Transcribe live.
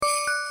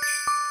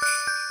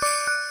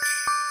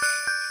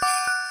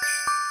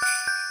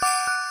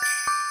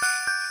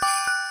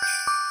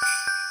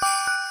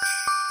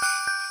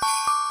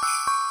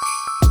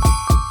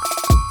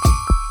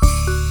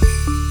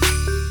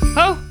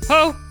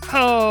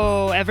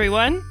Hello,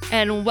 everyone,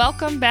 and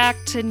welcome back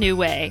to New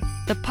Way,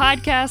 the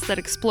podcast that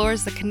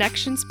explores the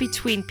connections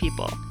between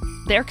people,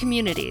 their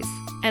communities,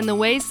 and the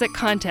ways that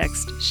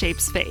context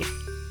shapes faith.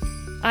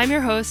 I'm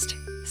your host,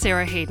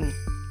 Sarah Hayden.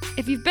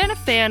 If you've been a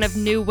fan of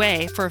New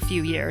Way for a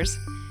few years,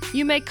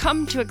 you may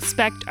come to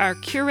expect our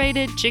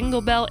curated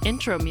Jingle Bell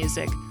intro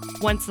music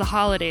once the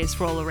holidays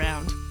roll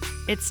around.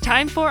 It's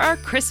time for our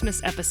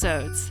Christmas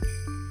episodes.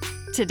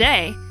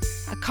 Today,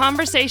 a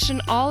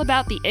conversation all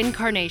about the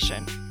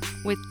Incarnation,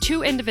 with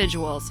two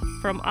individuals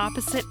from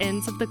opposite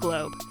ends of the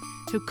globe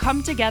who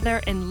come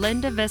together in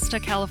Linda Vista,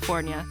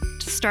 California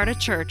to start a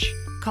church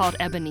called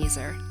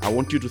Ebenezer. I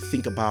want you to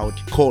think about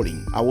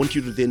calling. I want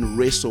you to then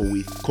wrestle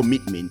with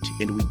commitment,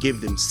 and we gave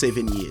them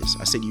 7 years.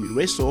 I said you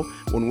wrestle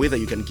on whether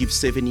you can give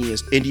 7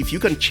 years, and if you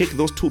can check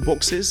those two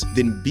boxes,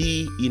 then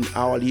be in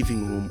our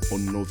living room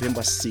on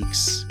November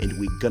 6th, and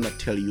we're gonna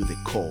tell you the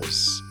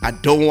cause. I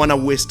don't want to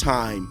waste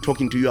time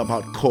talking to you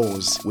about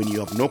cause when you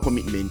have no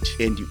commitment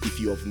and if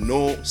you have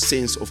no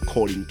sense of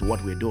calling to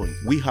what we're doing.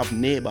 We have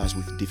neighbors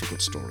with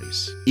difficult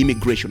stories,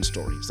 immigration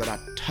stories that are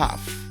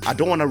tough. I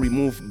don't want to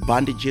remove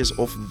bandages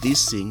off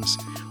these things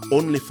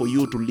only for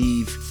you to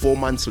leave 4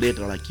 months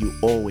later like you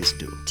always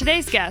do.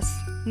 Today's guests,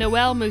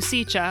 Noel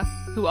Musicha,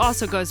 who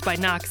also goes by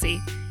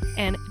Noxie,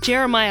 and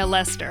Jeremiah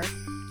Lester,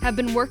 have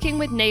been working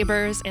with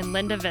neighbors in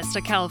Linda Vista,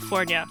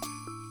 California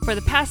for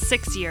the past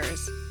 6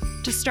 years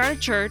to start a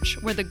church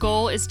where the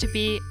goal is to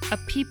be a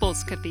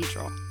people's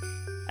cathedral,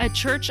 a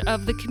church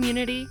of the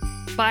community,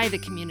 by the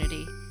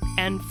community,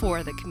 and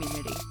for the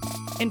community.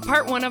 In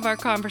part one of our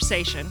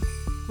conversation,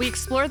 we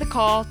explore the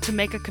call to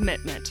make a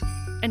commitment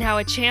and how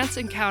a chance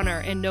encounter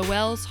in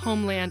Noel's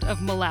homeland of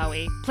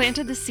Malawi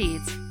planted the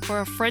seeds for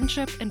a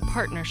friendship and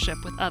partnership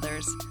with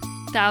others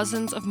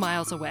thousands of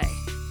miles away.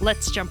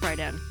 Let's jump right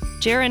in.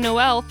 Jere and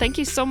Noel, thank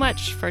you so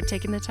much for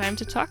taking the time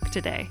to talk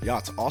today. Yeah,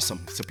 it's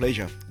awesome. It's a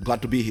pleasure.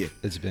 Glad to be here.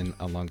 It's been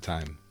a long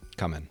time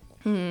coming.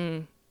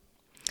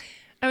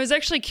 I was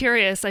actually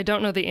curious, I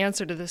don't know the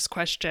answer to this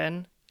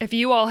question, if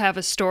you all have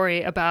a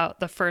story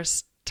about the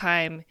first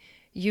time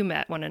you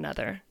met one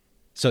another.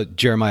 So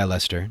Jeremiah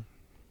Lester,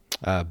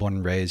 born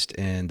and raised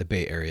in the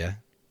Bay Area,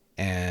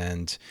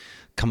 and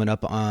coming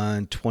up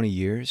on 20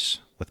 years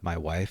with my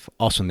wife,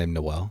 also named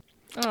Noel.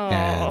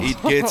 Oh,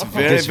 It gets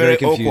very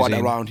awkward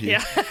around here.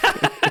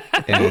 yeah.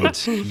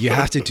 And you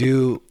have to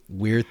do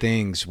weird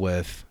things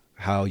with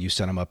how you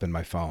set them up in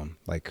my phone.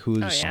 Like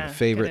who's on the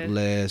favorite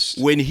list.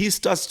 When he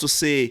starts to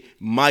say,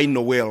 my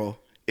Noel,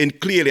 and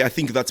clearly I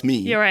think that's me.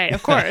 You're right,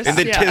 of course. And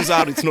then turns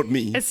out it's not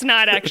me. It's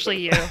not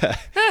actually you.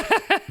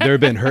 There have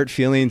been hurt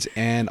feelings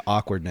and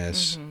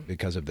awkwardness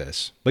because of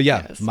this. But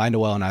yeah, Yes. my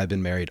Noel and I have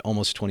been married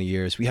almost 20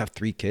 years. We have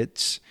 3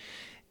 kids,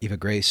 Eva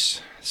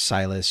Grace,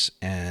 Silas,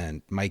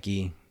 and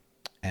Mikey.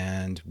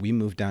 And we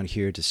moved down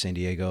here to San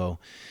Diego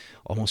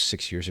almost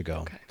 6 years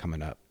ago,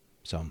 coming up.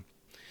 So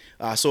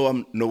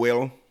I'm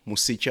Noel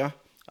Musicha,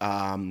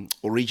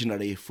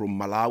 originally from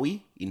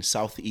Malawi in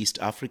Southeast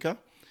Africa,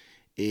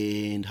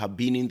 and have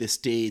been in the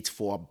States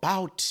for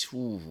about,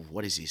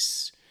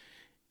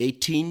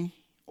 18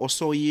 or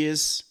so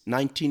years,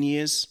 19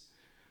 years.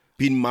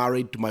 Been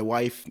married to my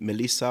wife,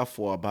 Melissa,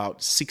 for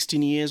about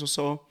 16 years or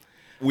so.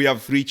 We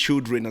have 3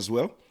 children as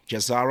well,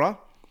 Jazara,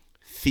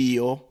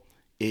 Theo,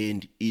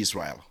 and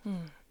Israel.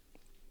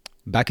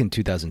 back in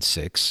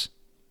 2006,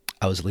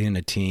 I was leading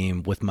a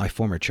team with my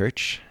former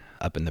church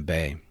up in the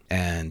Bay.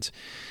 And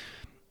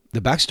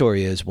the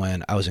backstory is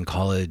when I was in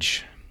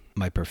college,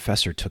 my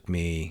professor took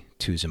me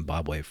to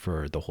Zimbabwe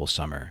for the whole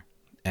summer.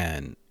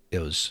 And it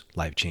was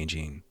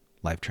life-changing,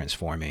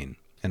 life-transforming.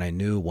 And I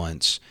knew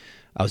once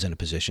I was in a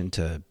position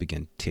to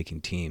begin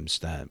taking teams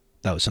that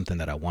was something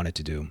that I wanted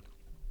to do.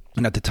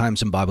 And at the time,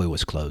 Zimbabwe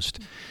was closed.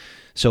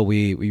 So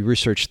we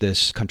researched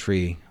this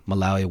country,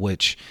 Malawi,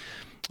 which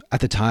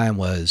at the time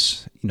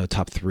was,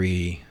 top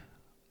 3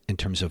 in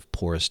terms of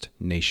poorest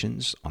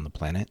nations on the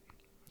planet.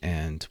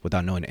 And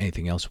without knowing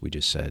anything else, we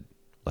just said,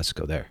 let's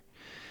go there.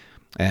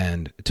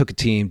 And it took a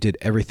team, did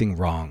everything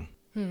wrong,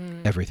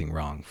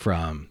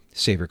 from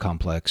Savior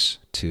Complex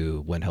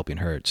to When Helping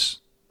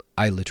Hurts.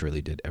 I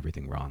literally did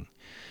everything wrong.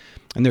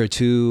 And there are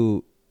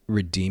 2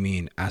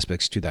 redeeming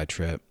aspects to that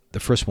trip. The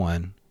first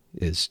one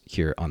is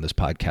here on this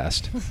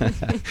podcast.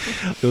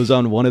 It was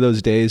on one of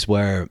those days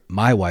where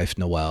my wife,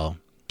 Noel,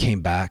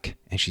 came back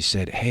and she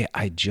said, hey,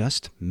 I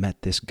just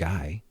met this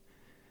guy.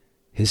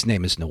 His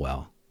name is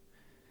Noel.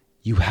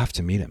 You have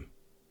to meet him.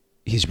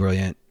 He's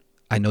brilliant.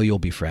 I know you'll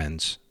be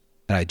friends.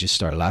 And I just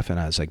started laughing.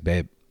 I was like,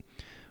 babe,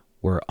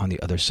 we're on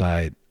the other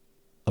side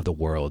of the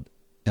world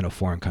in a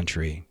foreign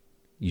country.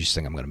 You just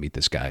think I'm going to meet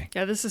this guy.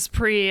 Yeah, this is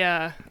pre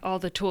all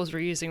the tools we're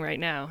using right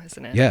now,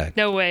 isn't it? Yeah.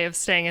 No way of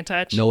staying in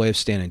touch. No way of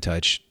staying in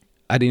touch.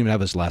 I didn't even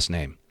have his last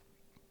name.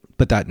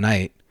 But that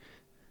night,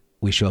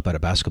 we show up at a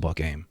basketball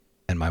game,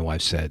 and my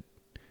wife said,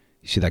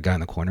 you see that guy in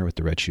the corner with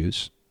the red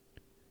shoes?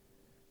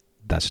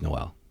 That's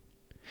Noel.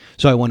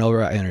 So I went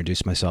over, I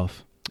introduced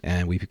myself,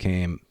 and we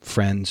became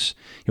friends.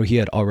 He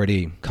had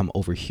already come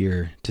over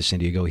here to San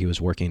Diego. He was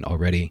working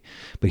already,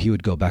 but he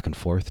would go back and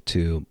forth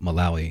to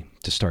Malawi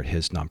to start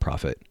his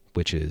nonprofit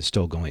which is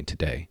still going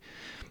today.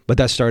 But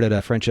that started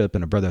a friendship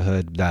and a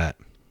brotherhood that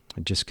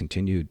just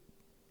continued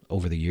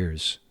over the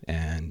years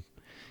and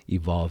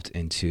evolved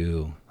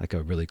into like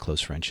a really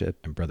close friendship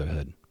and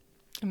brotherhood.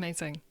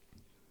 Amazing.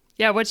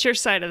 Yeah, what's your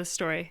side of the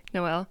story,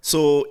 Noel?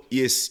 So,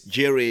 yes,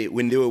 Jere,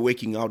 when they were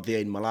working out there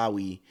in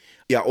Malawi,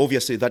 yeah,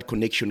 obviously that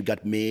connection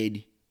got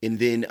made. And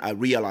then I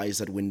realized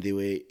that when they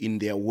were in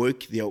their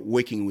work, they are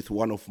working with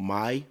one of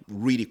my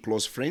really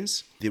close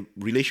friends. The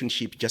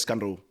relationship just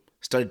kind of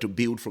started to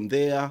build from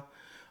there.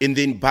 And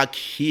then back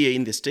here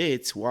in the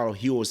States, while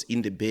he was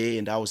in the Bay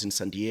and I was in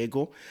San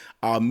Diego,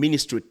 our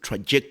ministry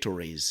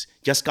trajectories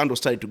just kind of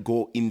started to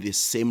go in the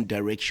same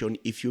direction,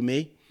 if you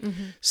may.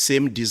 Mm-hmm.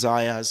 Same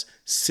desires,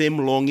 same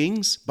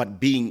longings, but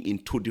being in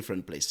two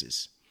different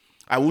places.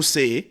 I will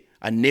say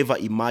I never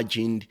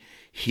imagined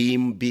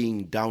him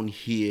being down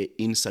here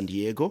in San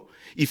Diego.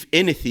 If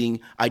anything,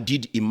 I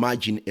did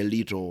imagine a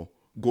little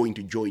going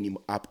to join him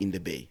up in the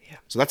Bay. Yeah.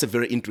 So that's a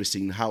very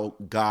interesting how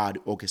God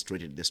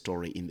orchestrated the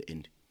story in the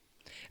end.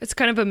 It's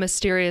kind of a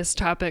mysterious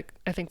topic,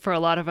 I think, for a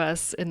lot of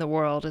us in the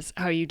world, is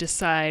how you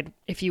decide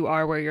if you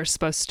are where you're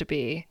supposed to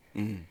be.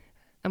 Mm-hmm.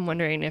 I'm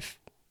wondering if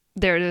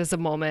there is a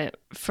moment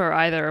for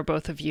either or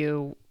both of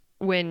you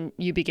when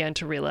you began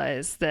to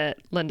realize that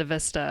Linda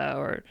Vista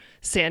or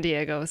San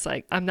Diego is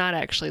like, I'm not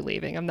actually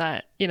leaving. I'm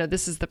not,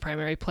 this is the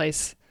primary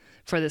place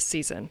for this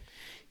season.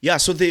 Yeah,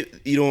 so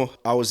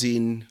I was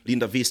in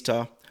Linda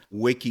Vista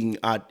working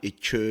at a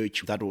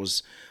church that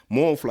was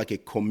more of like a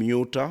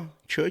commuter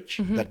church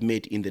mm-hmm. that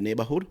met in the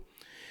neighborhood.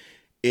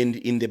 And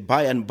in the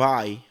by and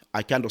by,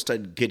 I kind of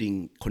started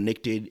getting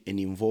connected and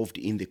involved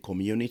in the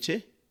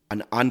community,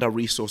 an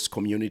under-resourced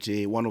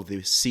community, one of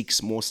the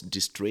 6 most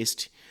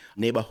distressed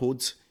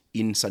neighborhoods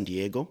in San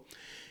Diego.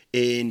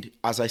 And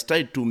as I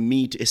started to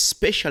meet,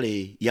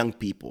 especially young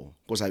people,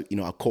 because I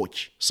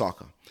coach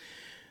soccer,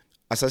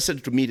 as I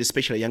started to meet,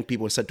 especially young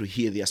people, and started to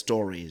hear their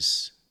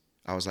stories,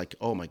 I was like,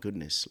 oh my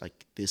goodness,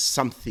 like there's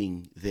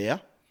something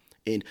there.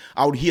 And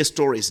I would hear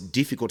stories,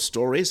 difficult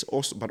stories,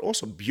 but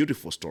also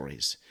beautiful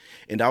stories.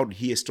 And I would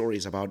hear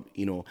stories about,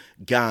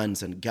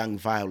 guns and gang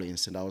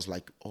violence. And I was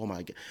like, oh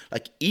my God.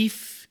 Like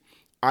if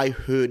I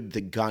heard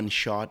the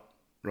gunshot,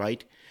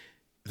 right,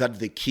 that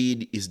the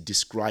kid is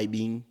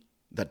describing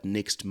that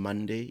next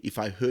Monday, if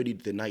I heard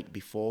it the night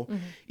before, mm-hmm.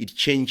 it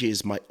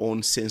changes my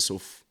own sense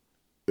of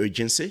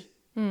urgency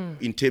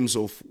in terms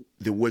of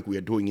the work we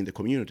are doing in the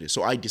community.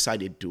 So I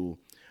decided to,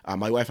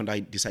 my wife and I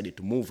decided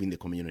to move in the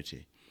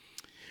community.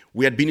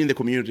 We had been in the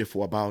community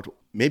for about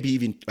maybe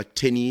even like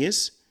 10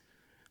 years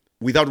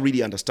without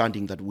really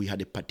understanding that we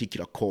had a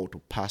particular call to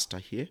pastor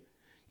here.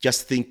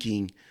 Just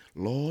thinking,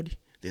 Lord,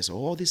 there's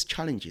all these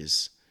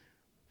challenges.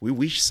 We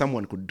wish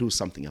someone could do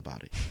something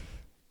about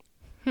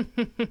it.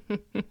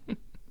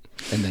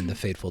 And then the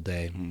fateful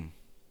day.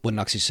 What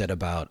Noxie said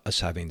about us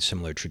having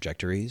similar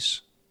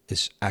trajectories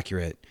is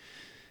accurate.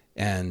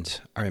 And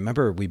I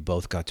remember we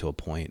both got to a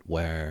point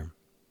where,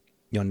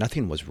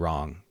 nothing was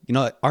wrong.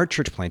 Our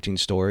church planting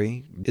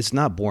story is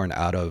not born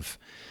out of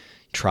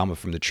trauma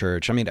from the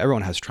church. I mean,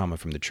 everyone has trauma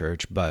from the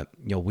church, but,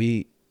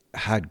 we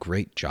had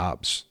great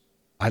jobs.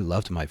 I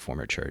loved my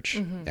former church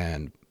mm-hmm.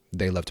 and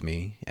they loved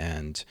me.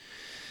 And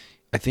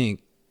I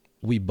think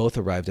we both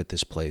arrived at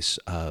this place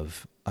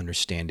of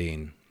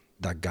understanding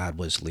that God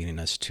was leading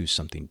us to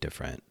something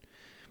different.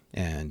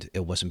 And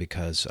it wasn't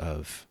because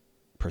of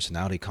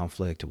personality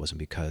conflict. It wasn't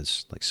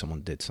because like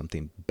someone did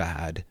something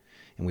bad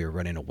and we were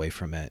running away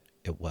from it.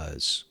 It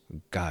was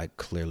God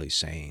clearly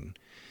saying,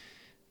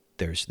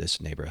 there's this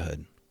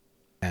neighborhood.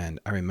 And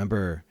I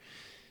remember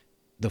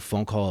the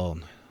phone call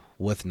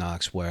with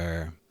Knox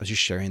where I was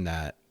just sharing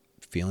that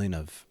feeling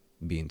of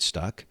being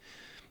stuck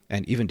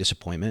and even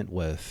disappointment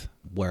with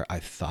where I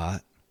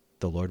thought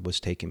the Lord was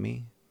taking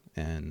me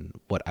and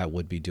what I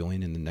would be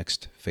doing in the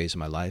next phase of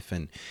my life.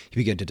 And he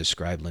began to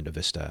describe Linda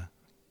Vista,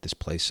 this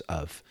place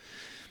of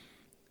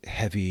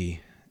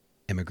heavy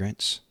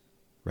immigrants,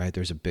 right?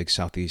 There's a big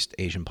Southeast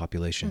Asian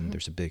population. Mm-hmm.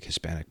 There's a big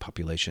Hispanic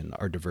population.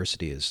 Our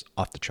diversity is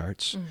off the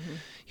charts. Mm-hmm.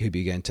 He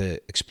began to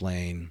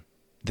explain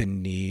the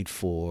need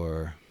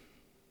for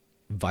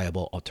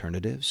viable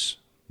alternatives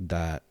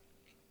that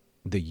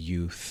the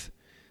youth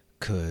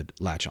could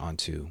latch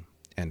onto,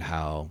 and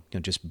how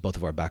just both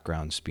of our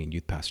backgrounds being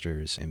youth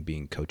pastors and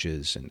being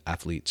coaches and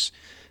athletes,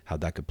 how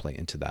that could play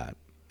into that.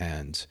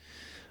 And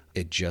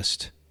it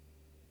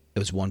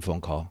was one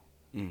phone call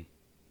and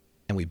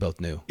we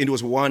both knew. It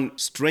was one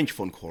strange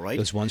phone call, right? It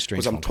was one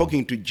strange phone call. Because I'm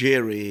talking to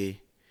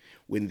Jere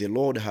when the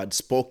Lord had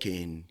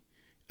spoken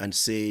and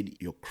said,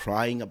 you're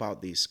crying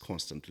about this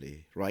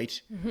constantly,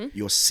 right? Mm-hmm.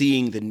 You're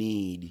seeing the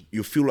need.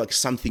 You feel like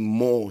something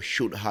more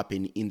should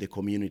happen in the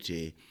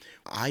community.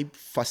 I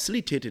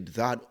facilitated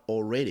that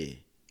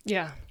already.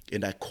 Yeah.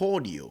 And I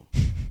called you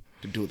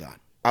to do that.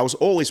 I was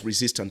always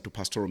resistant to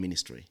pastoral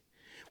ministry.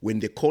 When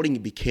the calling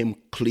became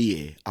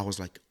clear, I was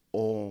like,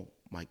 oh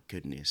my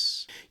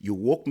goodness. You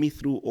walked me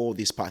through all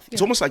this path. Yeah.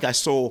 It's almost like I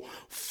saw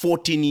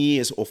 14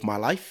 years of my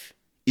life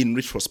in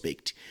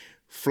retrospect.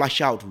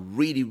 flash out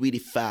really, really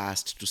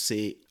fast to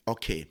say,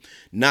 okay,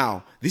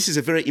 now this is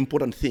a very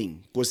important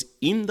thing, because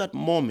in that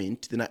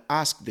moment, then I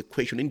ask the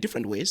question in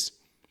different ways.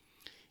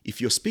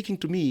 If you're speaking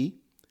to me,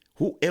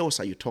 who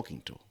else are you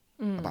talking to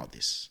about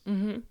this?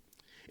 Mm-hmm.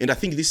 And I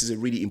think this is a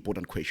really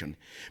important question,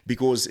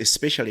 because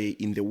especially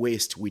in the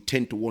West, we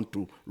tend to want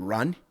to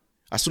run.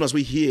 As soon as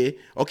we hear,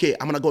 okay,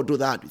 I'm going to go do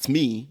that, it's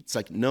me. It's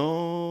like,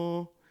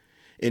 no.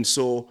 And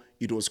so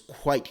it was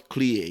quite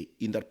clear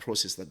in that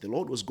process that the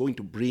Lord was going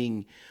to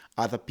bring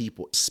other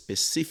people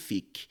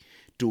specific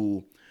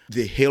to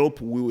the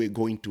help we were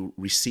going to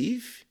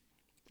receive,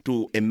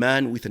 to a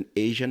man with an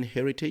Asian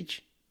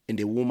heritage and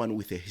a woman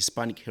with a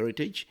Hispanic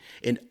heritage.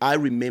 And I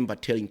remember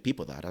telling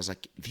people that. I was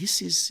like,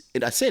 this is,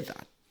 and I said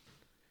that,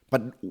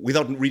 but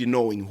without really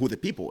knowing who the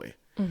people were.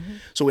 Mm-hmm.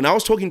 So when I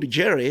was talking to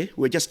Jere,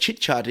 we were just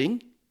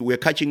chit-chatting, we were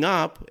catching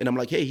up, and I'm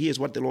like, hey, here's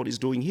what the Lord is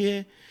doing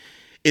here.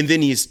 And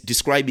then he's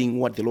describing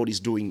what the Lord is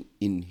doing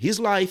in his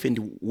life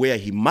and where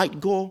he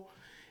might go.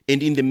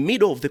 And in the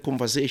middle of the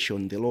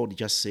conversation, the Lord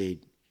just said,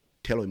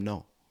 tell him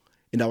no.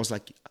 And I was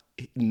like,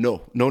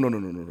 no.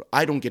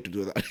 I don't get to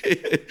do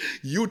that.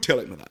 You tell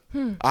him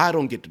that. I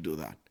don't get to do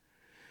that.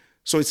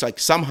 So it's like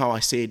somehow I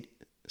said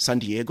San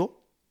Diego.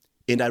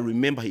 And I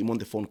remember him on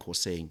the phone call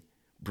saying,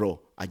 bro,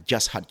 I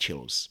just had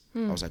chills.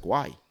 I was like,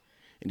 why?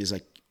 And he's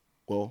like,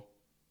 well,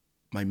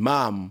 my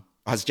mom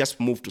has just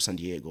moved to San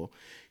Diego.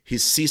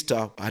 His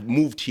sister had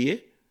moved here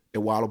a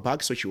while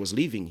back, so she was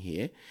living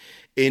here.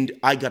 And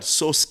I got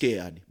so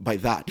scared by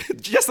that.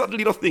 Just that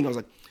little thing. I was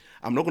like,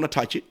 I'm not going to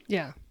touch it.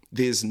 Yeah.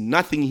 There's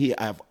nothing here.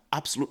 I have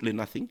absolutely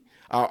nothing.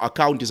 Our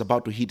account is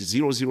about to hit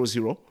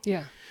 000.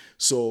 Yeah.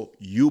 So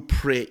you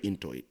pray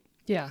into it.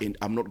 Yeah. And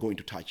I'm not going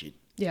to touch it.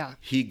 Yeah.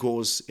 He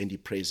goes and he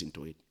prays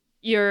into it.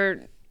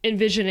 You're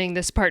envisioning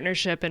this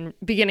partnership and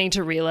beginning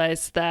to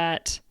realize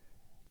that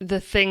the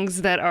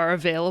things that are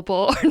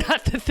available are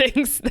not the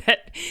things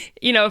that,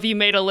 if you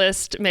made a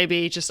list,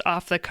 maybe just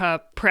off the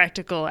cuff,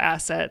 practical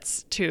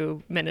assets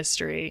to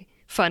ministry,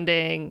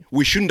 funding.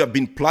 We shouldn't have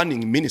been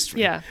planning ministry.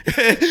 Yeah.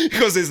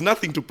 Because there's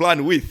nothing to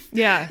plan with.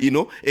 Yeah.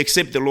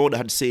 Except the Lord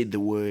had said the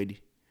word,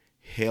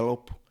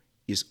 help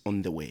is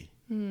on the way.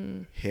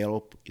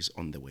 Help is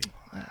on the way.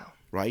 Wow.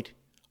 Right?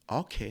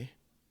 Okay.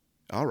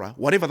 All right.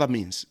 Whatever that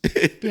means.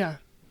 Yeah.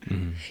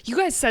 Mm-hmm. You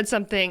guys said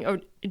something, or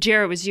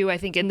Jere, was you, I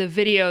think, in the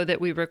video that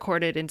we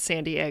recorded in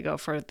San Diego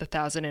for the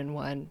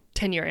 1001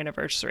 10-year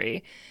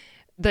anniversary.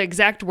 The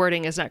exact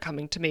wording is not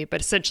coming to me, but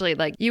essentially,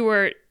 like, you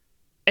were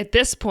at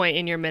this point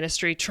in your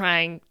ministry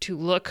trying to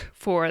look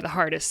for the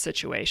hardest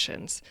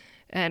situations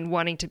and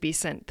wanting to be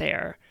sent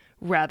there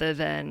rather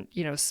than,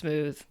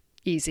 smooth,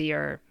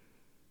 easier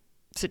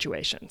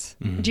situations.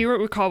 Mm-hmm. Do you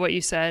recall what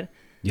you said?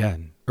 Yeah.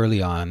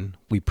 Early on,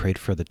 we prayed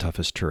for the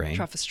toughest terrain.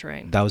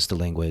 That was the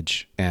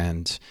language.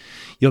 And,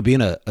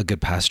 being a good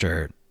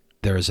pastor,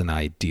 there is an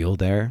ideal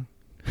there,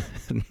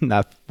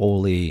 not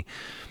fully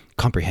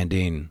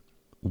comprehending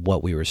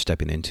what we were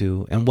stepping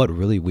into and what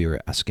really we were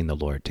asking the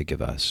Lord to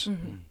give us.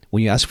 Mm-hmm.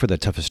 When you ask for the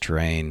toughest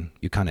terrain,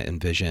 you kind of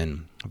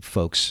envision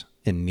folks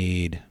in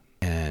need.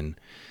 And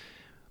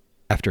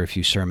after a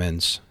few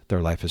sermons,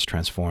 their life is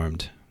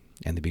transformed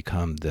and they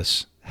become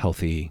this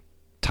healthy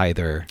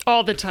tither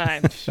all the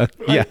time.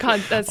 Yeah,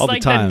 that's all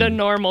like the time, the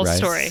normal right?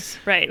 story,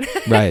 right?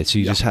 Right. So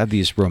you just have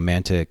these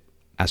romantic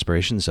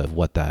aspirations of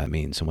what that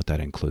means and what that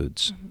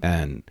includes. Mm-hmm.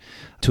 And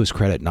to his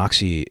credit,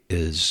 Noxie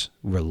is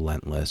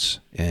relentless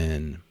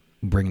in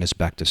bringing us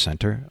back to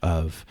center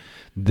of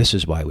this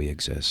is why we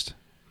exist.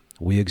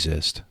 We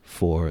exist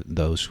for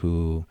those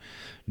who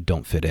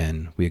don't fit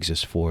in. We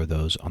exist for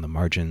those on the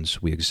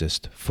margins. We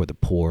exist for the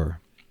poor.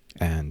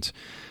 And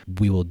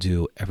we will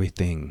do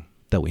everything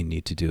that we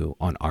need to do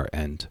on our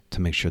end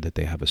to make sure that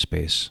they have a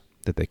space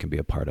that they can be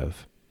a part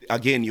of.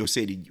 Again, you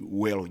said it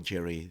well,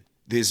 Jere.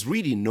 There's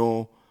really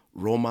no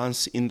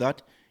romance in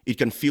that. It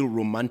can feel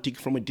romantic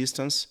from a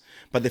distance.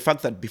 But the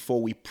fact that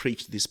before we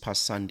preached this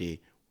past Sunday,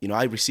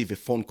 I received a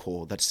phone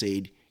call that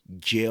said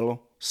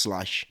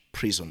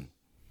jail/prison.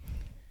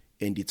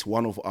 And it's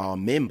one of our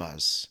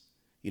members,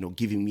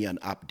 giving me an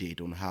update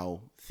on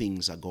how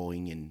things are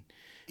going. And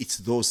it's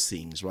those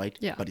things, right?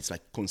 Yeah. But it's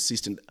like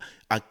consistent.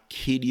 I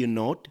kid you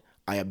not,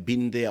 I have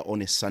been there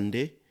on a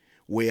Sunday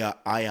where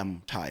I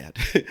am tired.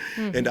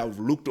 Mm-hmm. And I've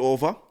looked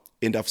over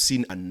and I've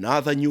seen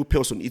another new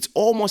person. It's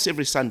almost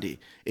every Sunday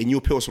a new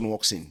person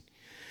walks in.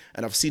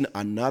 And I've seen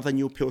another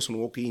new person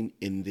walk in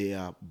and they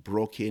are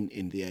broken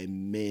and they are a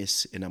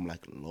mess. And I'm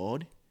like,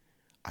 Lord,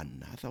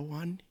 another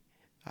one?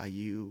 Are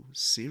you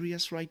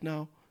serious right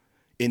now?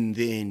 And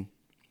then,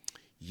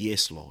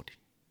 yes, Lord.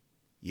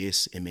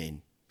 Yes,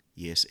 amen.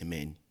 Yes,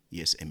 amen.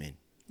 Yes, amen.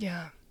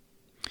 Yeah.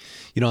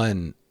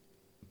 And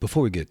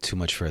before we get too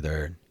much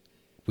further,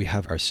 we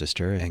have our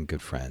sister and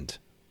good friend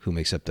who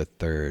makes up the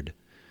third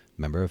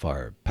member of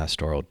our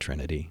pastoral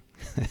trinity,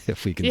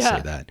 if we can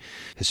say that.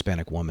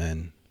 Hispanic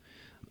woman,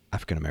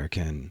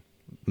 African-American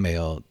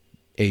male,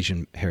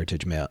 Asian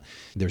heritage male.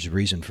 There's a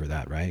reason for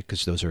that, right?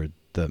 Because those are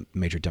the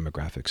major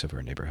demographics of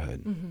our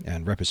neighborhood, mm-hmm.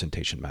 and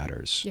representation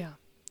matters. Yeah.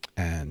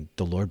 And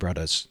the Lord brought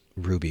us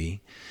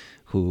Ruby,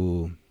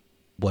 who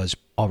was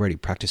already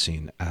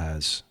practicing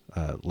as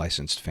a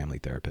licensed family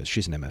therapist.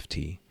 She's an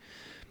MFT.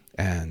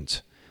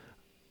 And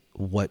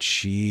what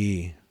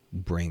she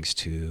brings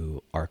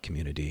to our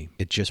community,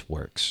 it just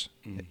works.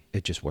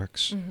 It just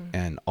works.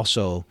 And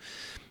also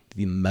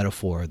the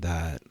metaphor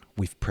that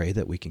we've prayed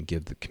that we can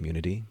give the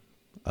community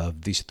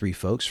of these three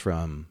folks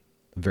from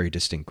very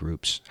distinct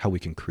groups, how we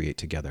can create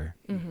together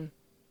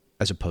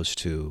as opposed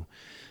to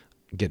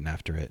getting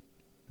after it.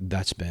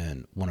 That's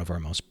been one of our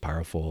most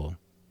powerful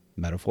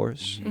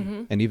metaphors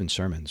and even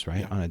sermons,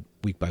 right? On a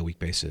week by week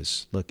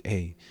basis. Look,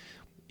 hey,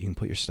 you can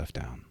put your stuff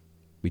down.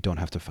 We don't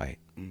have to fight.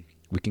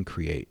 We can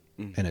create.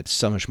 And it's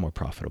so much more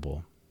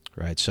profitable,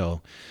 right?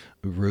 So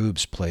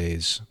Rubes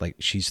plays like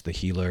she's the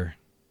healer.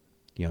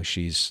 You know,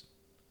 she's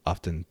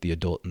often the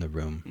adult in the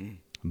room.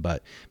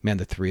 But man,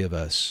 the three of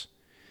us,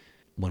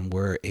 when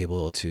we're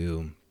able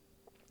to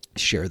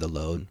share the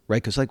load,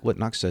 right? Because like what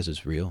Knox says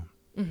is real.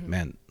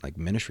 Man, like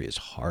ministry is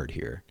hard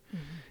here.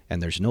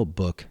 And there's no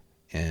book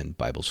in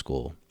Bible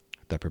school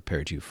that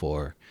prepared you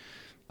for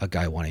a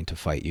guy wanting to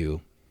fight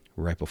you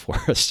right before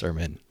a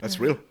sermon. That's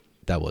real.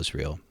 That was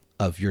real.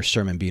 Of your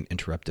sermon being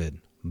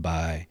interrupted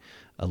by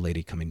a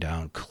lady coming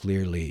down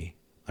clearly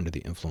under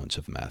the influence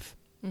of meth,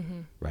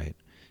 right?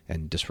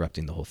 And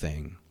disrupting the whole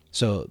thing.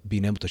 So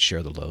being able to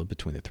share the load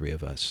between the three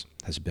of us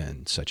has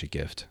been such a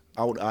gift.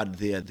 I would add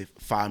there the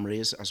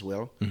families as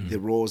well. The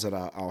roles that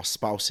our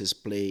spouses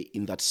play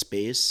in that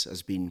space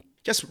has been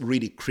just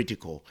really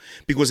critical,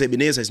 because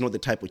Ebenezer is not the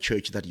type of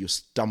church that you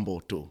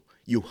stumble to.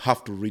 You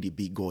have to really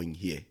be going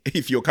here.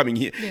 If you're coming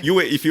here,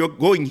 if you're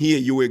going here,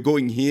 you were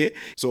going here.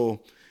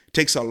 So it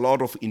takes a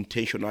lot of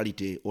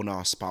intentionality on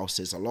our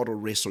spouses, a lot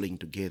of wrestling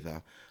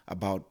together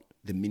about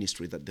the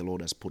ministry that the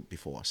Lord has put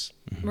before us.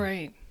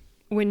 Right.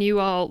 When you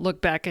all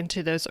look back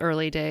into those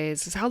early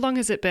days, how long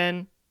has it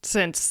been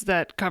since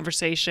that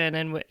conversation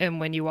and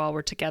when you all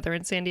were together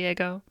in San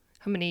Diego?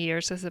 How many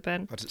years has it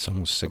been? It's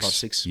almost about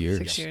 6 years.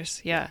 6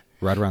 years, yeah.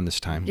 Right around this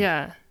time.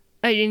 Yeah.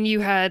 And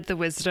you had the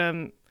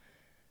wisdom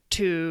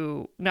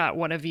to not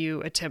one of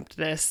you attempt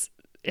this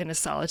in a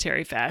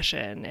solitary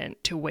fashion and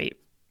to wait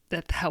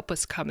that the help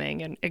was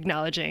coming and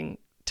acknowledging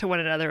to one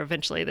another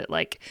eventually that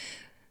like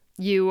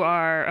you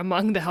are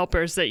among the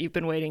helpers that you've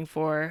been waiting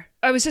for.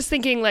 I was just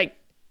thinking like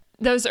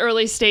those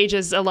early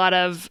stages, a lot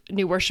of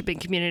new worshiping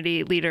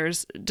community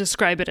leaders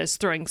describe it as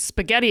throwing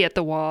spaghetti at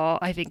the wall,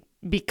 I think,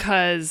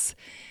 because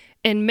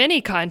in many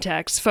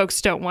contexts,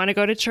 folks don't want to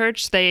go to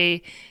church.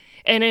 And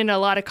in a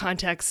lot of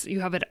contexts,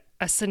 you have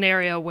a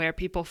scenario where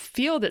people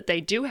feel that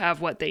they do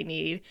have what they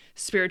need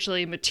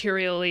spiritually,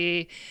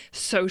 materially,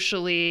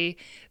 socially,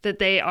 that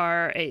they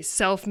are a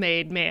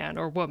self-made man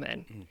or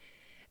woman.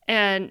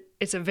 And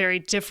it's a very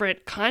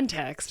different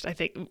context, I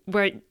think,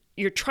 where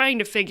you're trying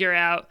to figure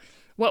out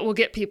what will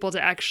get people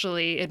to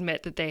actually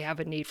admit that they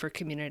have a need for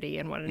community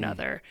and one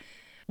another.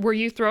 Were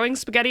you throwing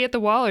spaghetti at the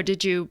wall, or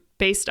did you,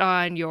 based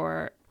on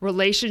your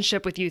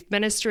relationship with youth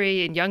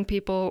ministry and young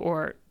people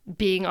or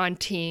being on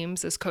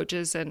teams as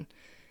coaches and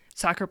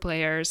soccer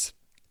players,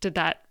 did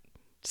that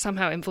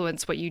somehow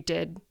influence what you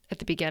did at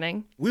the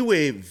beginning? We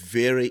were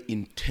very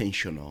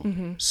intentional,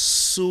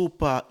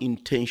 super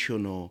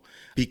intentional,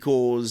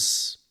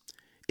 because,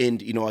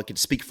 and you know, I could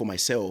speak for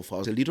myself, I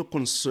was a little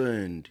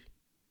concerned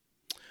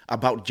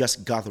about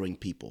just gathering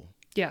people.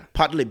 Yeah.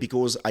 Partly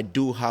because I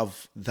do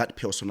have that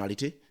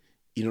personality.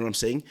 You know what I'm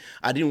saying?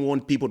 I didn't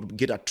want people to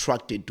get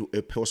attracted to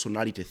a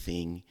personality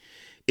thing,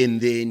 and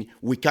then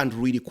we can't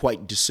really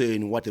quite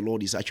discern what the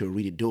Lord is actually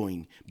really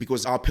doing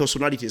because our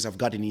personalities have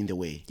gotten in the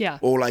way. Yeah.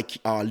 Or like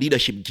our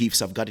leadership gifts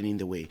have gotten in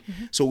the way.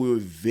 So we were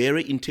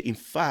very in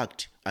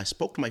fact, I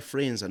spoke to my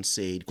friends and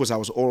said, because I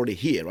was already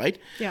here, right?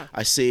 Yeah.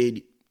 I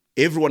said,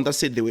 everyone that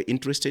said they were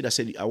interested, I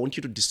said, I want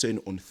you to discern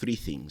on three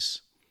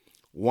things.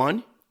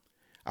 One,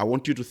 I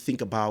want you to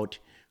think about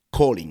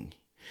calling.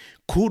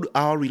 Could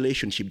our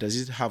relationship, does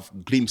it have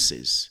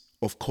glimpses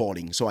of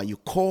calling? So are you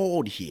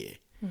called here,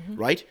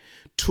 right?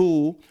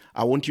 Two,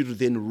 I want you to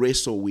then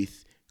wrestle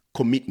with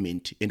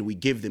commitment, and we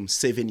gave them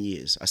 7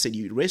 years. I said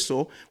you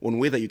wrestle on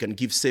whether you can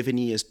give 7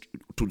 years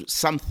to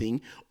something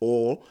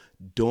or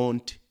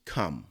don't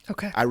come.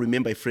 Okay. I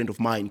remember a friend of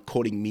mine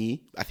calling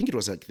me, I think it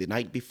was like the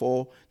night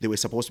before they were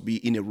supposed to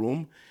be in a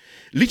room,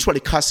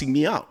 literally cussing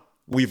me out.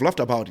 We've laughed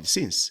about it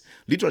since.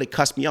 Literally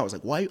cussed me out. I was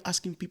like, why are you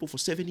asking people for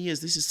 7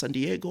 years? This is San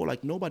Diego.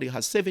 Like, nobody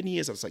has 7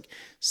 years. I was like,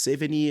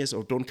 7 years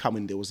or don't come.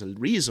 And there was a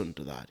reason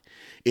to that.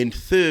 And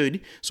third,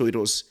 so it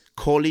was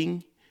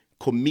calling,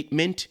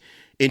 commitment.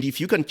 And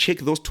if you can check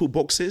those two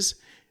boxes,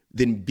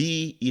 then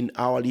be in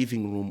our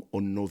living room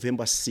on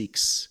November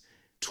 6,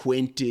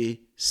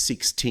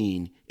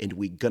 2016. And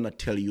we're going to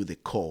tell you the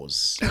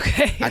cause.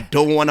 Okay. I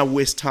don't want to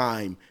waste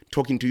time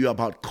talking to you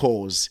about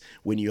cause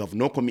when you have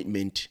no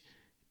commitment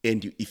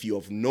and if you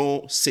have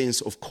no sense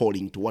of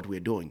calling to what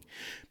we're doing.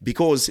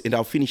 Because, and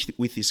I'll finish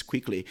with this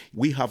quickly,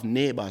 we have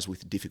neighbors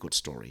with difficult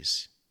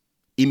stories,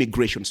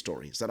 immigration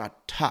stories that are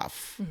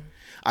tough.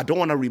 I don't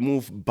want to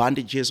remove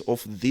bandages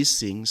off these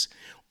things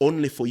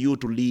only for you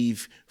to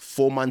leave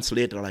 4 months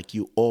later like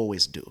you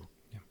always do.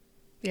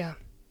 Yeah.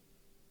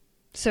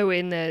 So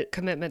in the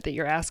commitment that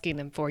you're asking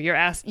them for,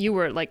 you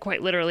were like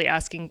quite literally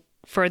asking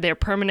for their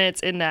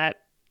permanence in that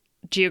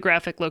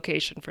geographic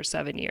location for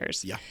 7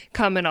 years. Yeah.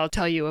 Come and I'll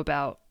tell you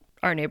about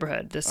our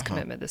neighborhood, this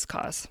commitment, this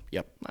cause.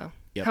 Yep. Wow.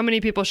 Yep. How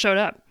many people showed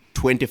up?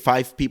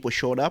 25 people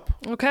showed up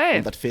Okay.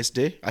 on that first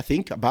day, I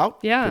think, about.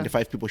 Yeah.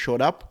 25 people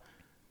showed up,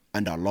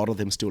 and a lot of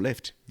them still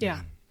left.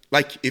 Yeah.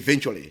 Like,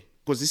 eventually,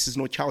 because this is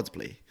no child's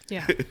play.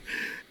 Yeah.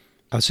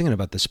 I was thinking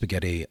about the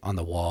spaghetti on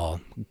the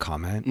wall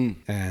comment,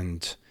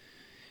 and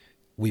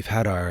we've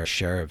had our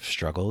share of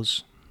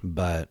struggles,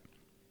 but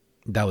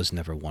that was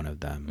never one of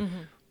them.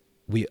 Mm-hmm.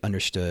 We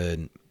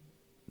understood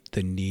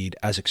the need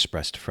as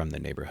expressed from the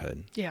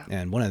neighborhood. Yeah.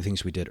 And one of the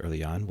things we did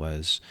early on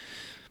was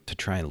to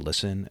try and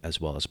listen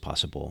as well as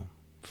possible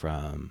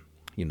from,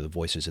 the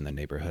voices in the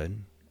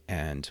neighborhood.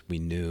 And we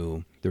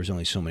knew there was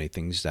only so many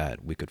things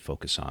that we could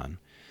focus on,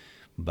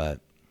 but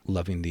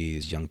loving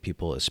these young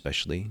people,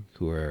 especially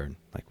who are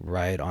like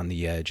right on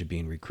the edge of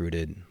being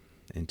recruited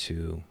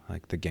into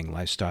like the gang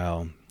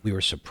lifestyle. We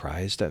were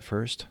surprised at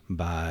first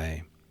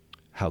by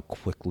how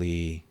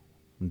quickly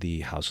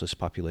the houseless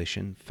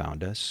population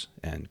found us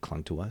and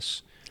clung to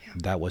us. Yeah.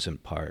 That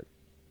wasn't part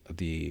of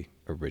the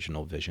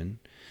original vision.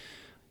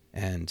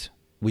 And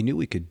we knew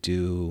we could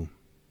do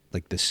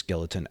like the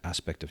skeleton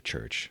aspect of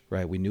church,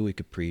 right? We knew we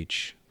could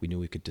preach. We knew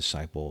we could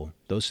disciple.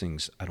 Those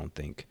things, I don't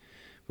think,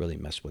 really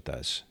messed with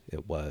us.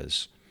 It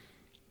was,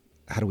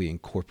 how do we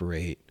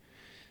incorporate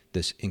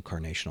this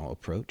incarnational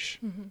approach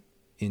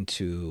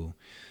into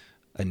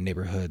a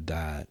neighborhood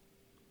that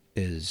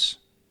is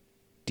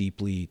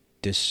deeply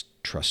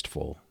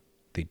distrustful?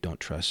 They don't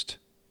trust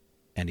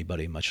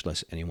anybody, much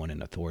less anyone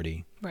in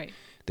authority. Right.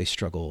 They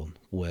struggle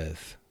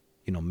with,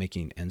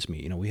 making ends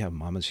meet. We have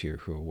mamas here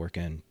who are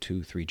working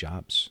 2-3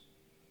 jobs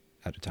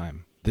at a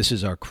time. This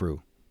is our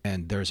crew.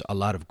 And there's a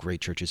lot of great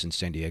churches in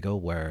San Diego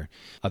where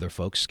other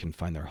folks can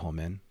find their home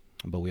in,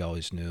 but we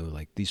always knew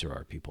like these are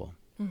our people.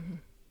 Mm-hmm.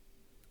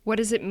 What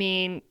does it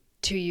mean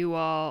to you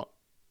all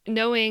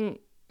knowing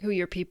who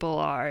your people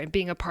are and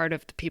being a part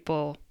of the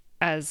people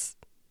as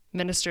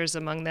ministers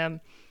among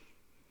them?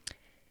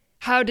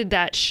 How did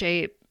that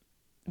shape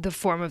the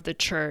form of the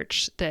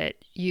church that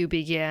you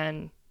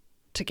began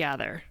to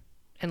gather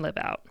and live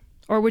out?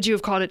 Or would you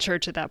have called it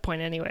church at that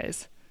point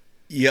anyways?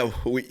 Yeah,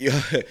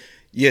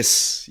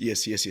 yes. We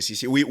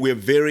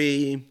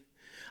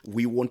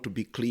want to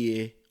be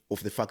clear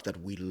of the fact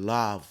that we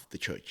love the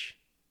church.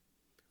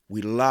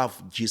 We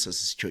love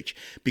Jesus' church,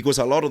 because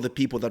a lot of the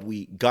people that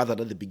we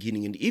gathered at the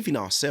beginning, and even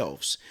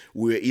ourselves,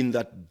 we were in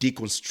that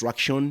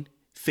deconstruction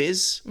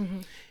phase.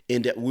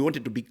 And we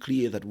wanted to be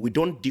clear that we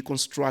don't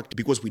deconstruct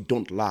because we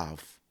don't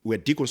love. We're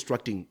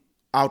deconstructing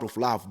out of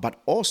love,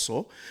 but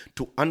also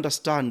to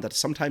understand that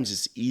sometimes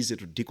it's easy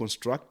to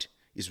deconstruct.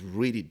 It's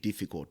really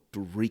difficult to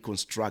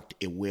reconstruct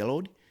a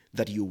world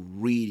that you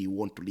really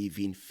want to live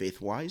in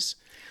faith-wise.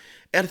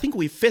 And I think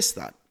we faced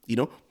that,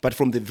 but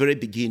from the very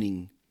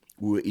beginning,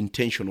 we were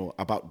intentional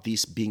about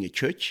this being a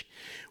church.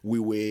 We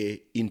were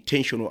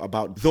intentional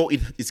about, though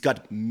it's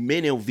got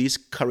many of these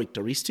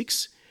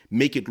characteristics,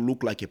 make it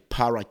look like a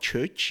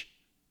para-church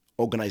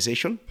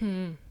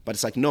organization. But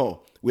it's like,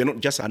 no, we're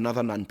not just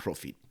another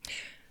non-profit.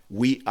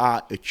 We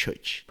are a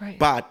church. Right.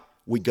 But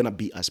we're going to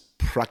be as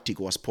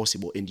practical as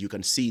possible. And you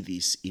can see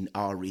this in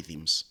our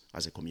rhythms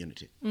as a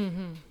community.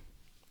 Mm-hmm.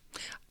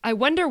 I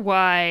wonder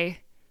why,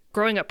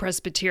 growing up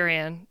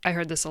Presbyterian, I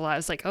heard this a lot.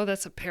 It's like, oh,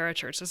 that's a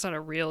parachurch. That's not a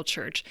real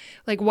church.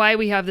 Like why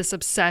we have this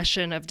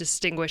obsession of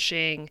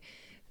distinguishing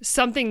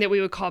something that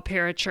we would call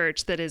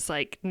parachurch that is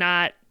like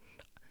not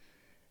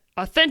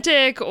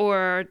authentic,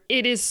 or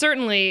it is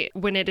certainly,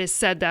 when it is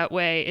said that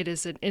way, it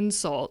is an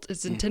insult.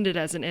 It's intended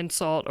as an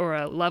insult or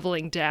a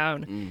leveling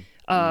down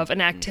of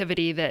an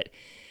activity that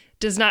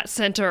does not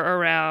center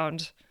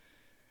around,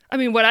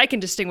 what I can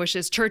distinguish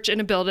is church in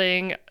a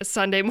building, a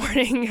Sunday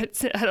morning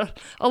at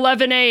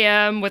 11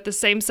 a.m. with the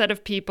same set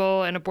of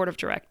people and a board of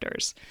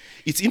directors.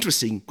 It's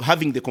interesting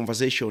having the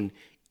conversation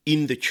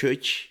in the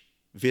church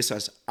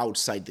versus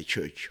outside the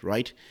church,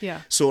 right?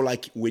 Yeah. So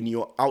like when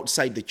you're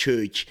outside the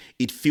church,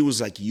 it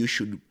feels like you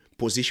should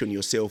position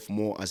yourself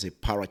more as a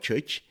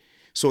para-church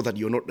so that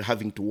you're not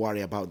having to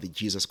worry about the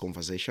Jesus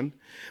conversation.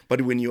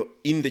 But when you're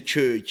in the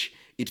church,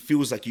 it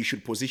feels like you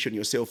should position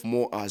yourself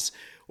more as,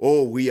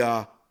 we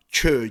are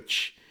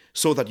church,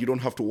 so that you don't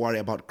have to worry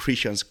about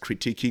Christians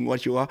critiquing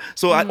what you are.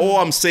 So all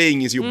I'm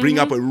saying is you bring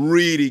up a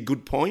really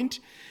good point.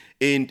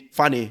 And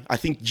funny, I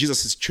think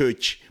Jesus'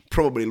 church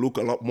probably look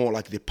a lot more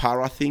like the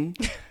para thing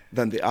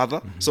than the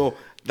other. So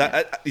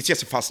that it's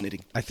just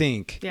fascinating. I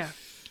think,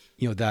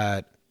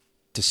 that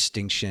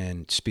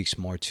distinction speaks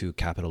more to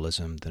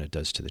capitalism than it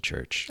does to the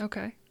church.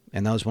 Okay.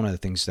 And that was one of the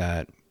things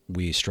that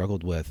we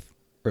struggled with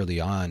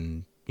early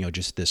on,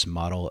 just this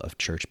model of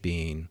church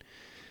being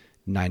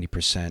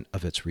 90%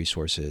 of its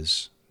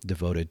resources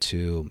devoted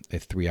to a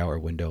 3-hour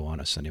window on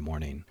a Sunday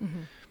morning.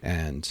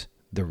 And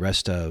the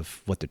rest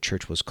of what the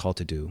church was called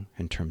to do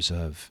in terms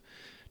of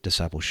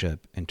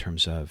discipleship, in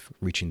terms of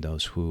reaching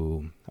those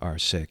who are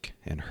sick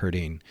and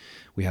hurting,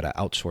 we had to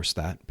outsource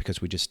that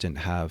because we just didn't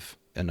have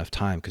enough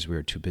time because we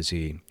were too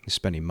busy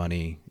spending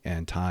money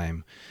and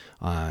time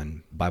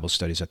on Bible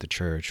studies at the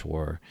church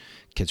or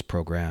kids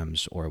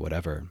programs or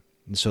whatever.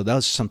 And so that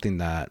was something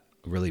that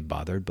really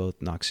bothered both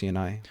Noxie and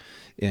I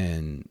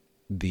in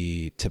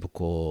the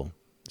typical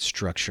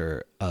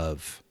structure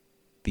of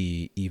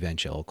the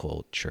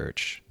evangelical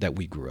church that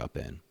we grew up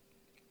in.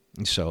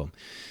 And so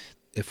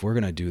if we're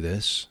going to do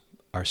this,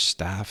 our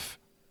staff,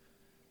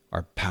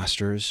 our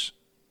pastors,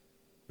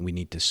 we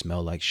need to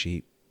smell like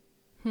sheep.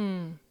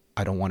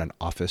 I don't want an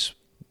office.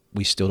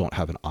 We still don't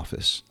have an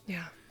office.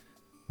 Yeah.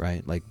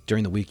 Right? Like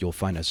during the week, you'll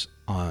find us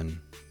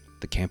on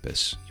the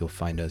campus. You'll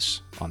find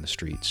us on the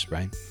streets,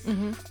 right?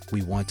 Mm-hmm.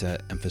 We want to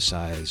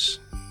emphasize,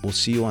 we'll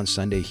see you on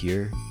Sunday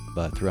here,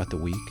 but throughout the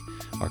week,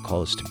 our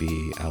call is to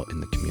be out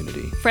in the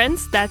community.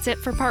 Friends, that's it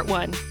for part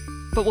 1.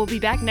 But we'll be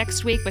back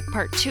next week with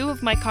part 2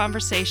 of my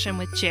conversation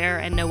with Jere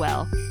and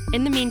Noel.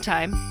 In the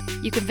meantime,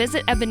 you can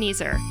visit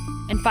Ebenezer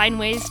and find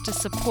ways to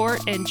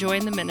support and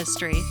join the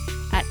ministry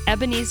at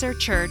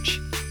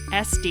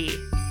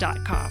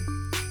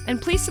EbenezerChurchSD.com.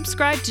 And please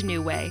subscribe to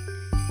New Way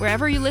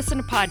wherever you listen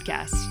to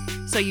podcasts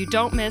so you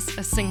don't miss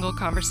a single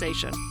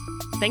conversation.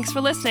 Thanks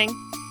for listening.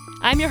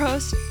 I'm your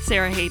host,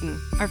 Sarah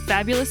Hayden. Our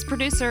fabulous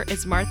producer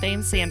is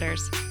Marthane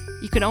Sanders.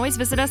 You can always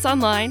visit us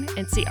online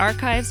and see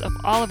archives of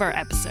all of our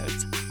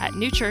episodes at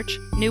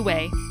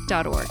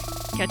newchurchnewway.org.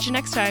 Catch you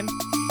next time.